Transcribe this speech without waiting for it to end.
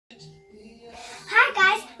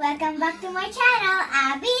welcome back to my channel,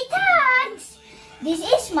 AbbyTots! This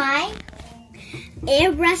is my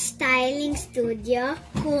airbrush styling studio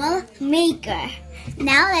cool maker.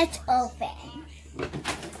 Now let's open.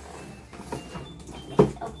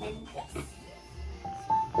 Let's open this.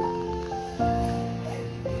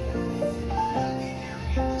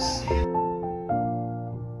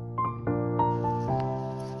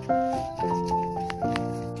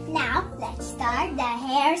 Now let's start the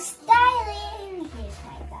hairstyling. Here's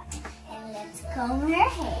my dog. And let's comb her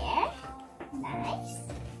hair. Nice.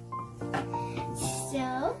 So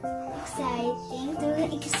exciting to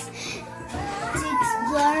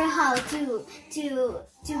explore how to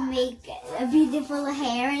make a beautiful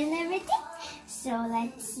hair and everything. So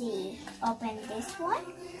let's see. Open this one.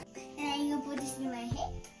 And I'm gonna put this in my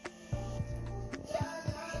head.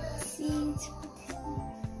 See, let's put this in.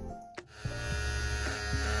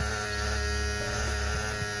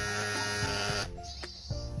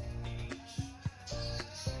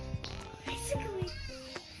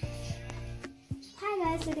 Hi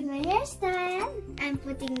guys, look at my hairstyle. I'm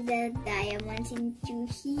putting the diamonds into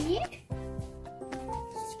here.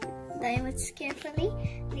 Diamonds carefully,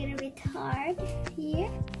 a little bit hard here.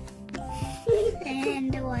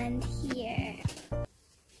 And the one here.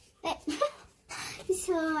 It's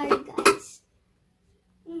so hard, guys.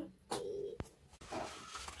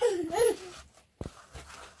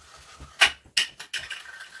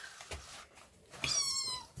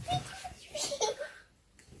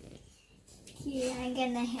 Here, I'm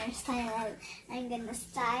gonna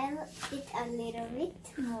style it a little bit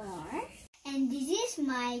more. And this is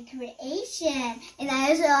my creation. And I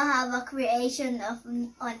also have a creation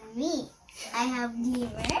on me. I have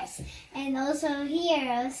glimmers. And also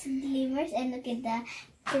here also glimmers. And look at the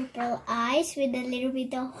purple eyes with a little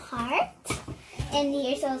bit of heart. And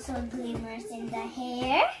here's also glimmers in the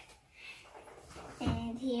hair.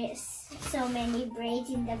 And here's so many braids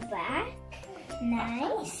in the back.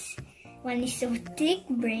 Nice. One is so thick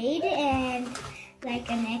braid and like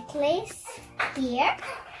a necklace here.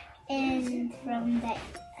 And from the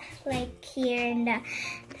like here in the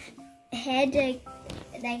head, like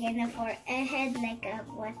in the forehead, like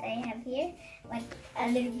what I have here, but a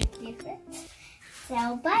little bit different.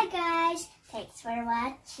 So bye guys, thanks for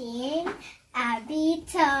watching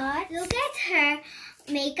AbbyTots. Look at her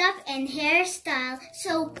makeup and hairstyle,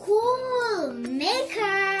 so cool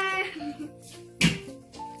maker.